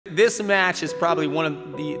This match is probably one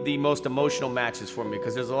of the most emotional matches for me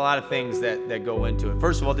because there's a lot of things that go into it.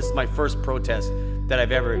 First of all, this is my first protest that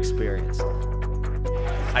I've ever experienced.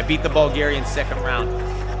 I beat the Bulgarians second round.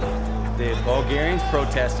 The Bulgarians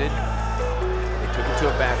protested. They took it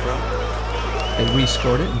to a back room. And we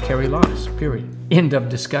scored it and Cary lost, period. End of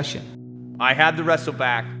discussion. I had the wrestle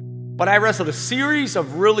back, but I wrestled a series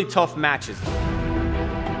of really tough matches.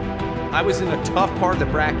 I was in a tough part of the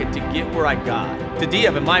bracket to get where I got.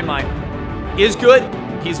 Tedeev, in my mind, is good.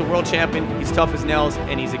 He's a world champion, he's tough as nails,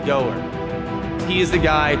 and he's a goer. He is the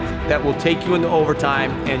guy that will take you into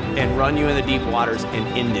overtime and run you in the deep waters and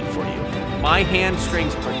end it for you. My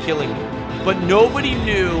hamstrings are killing me, but nobody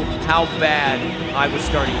knew how bad I was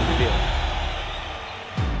starting to feel.